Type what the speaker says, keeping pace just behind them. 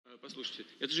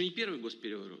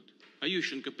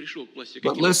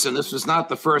But listen, this was not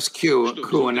the first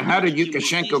coup. And how did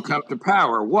Lukashenko come to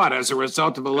power? What, as a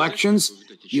result of elections?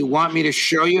 You want me to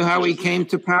show you how he came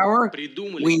to power?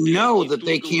 We know that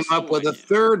they came up with a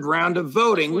third round of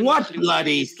voting. What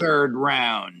bloody third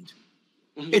round?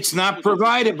 It's not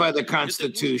provided by the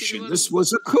Constitution. This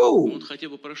was a coup.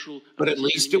 But at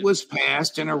least it was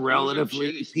passed in a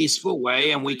relatively peaceful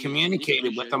way, and we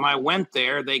communicated with them. I went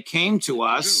there. They came to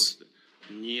us.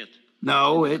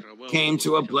 No, it came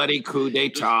to a bloody coup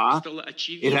d'etat.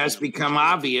 It has become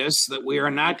obvious that we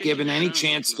are not given any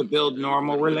chance to build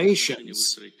normal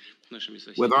relations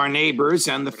with our neighbors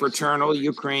and the fraternal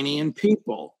Ukrainian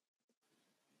people.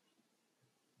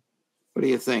 What do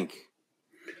you think?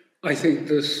 I think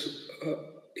this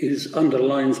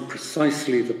underlines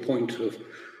precisely the point of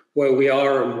where we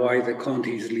are and why there can't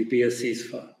easily be a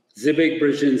ceasefire. Zbigniew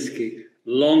Brzezinski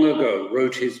long ago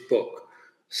wrote his book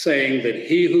saying that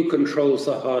he who controls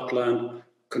the heartland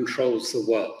controls the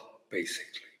world,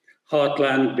 basically.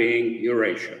 Heartland being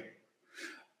Eurasia.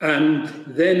 And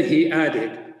then he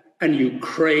added, and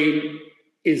Ukraine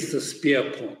is the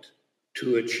spear point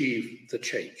to achieve the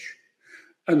change.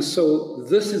 And so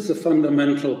this is the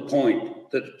fundamental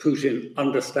point that Putin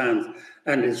understands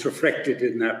and is reflected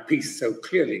in that piece so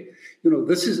clearly. You know,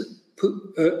 this is,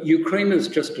 Ukraine is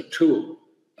just a tool.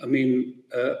 I mean,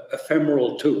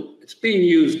 ephemeral tool. It's being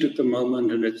used at the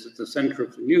moment and it's at the center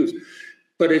of the news,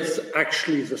 but it's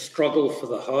actually the struggle for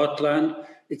the heartland.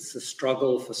 It's the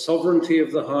struggle for sovereignty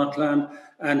of the heartland,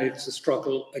 and it's a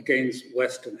struggle against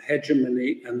Western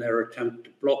hegemony and their attempt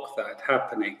to block that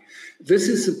happening. This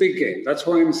is a big game. That's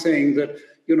why I'm saying that,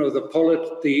 you know,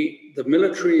 the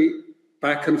military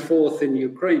back and forth in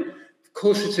Ukraine, of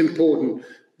course it's important,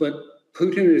 but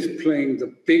Putin is playing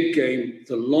the big game,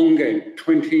 the long game,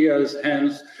 20 years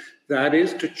hence. That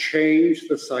is to change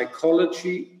the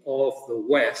psychology of the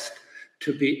West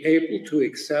to be able to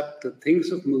accept that things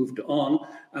have moved on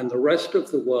and the rest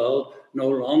of the world no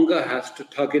longer has to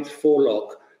tug its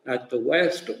forelock at the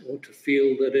West or to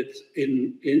feel that it's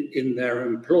in their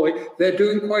employ. They're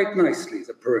doing quite nicely,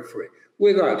 the periphery,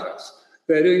 without us.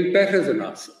 They're doing better than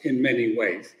us in many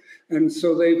ways. And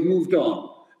so they've moved on.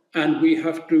 And we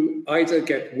have to either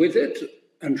get with it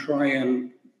and try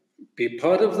and be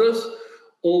part of this,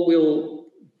 or we'll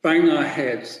bang our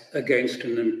heads against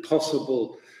an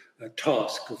impossible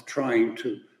task of trying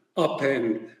to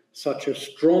upend such a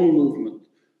strong movement.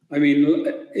 I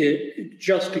mean,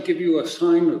 just to give you a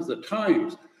sign of the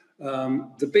times,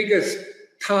 the biggest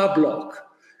car block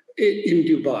in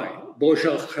Dubai, Burj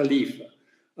Al Khalifa,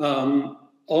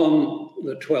 on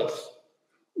the 12th,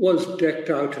 was decked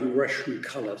out in Russian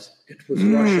colors. It was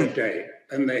Russia Day,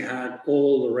 and they had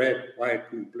all the red, white,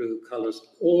 and blue colors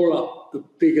all up the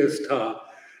biggest tower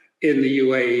in the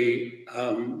UAE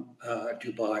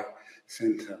Dubai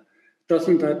center.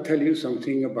 Doesn't that tell you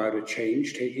something about a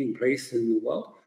change taking place in the world?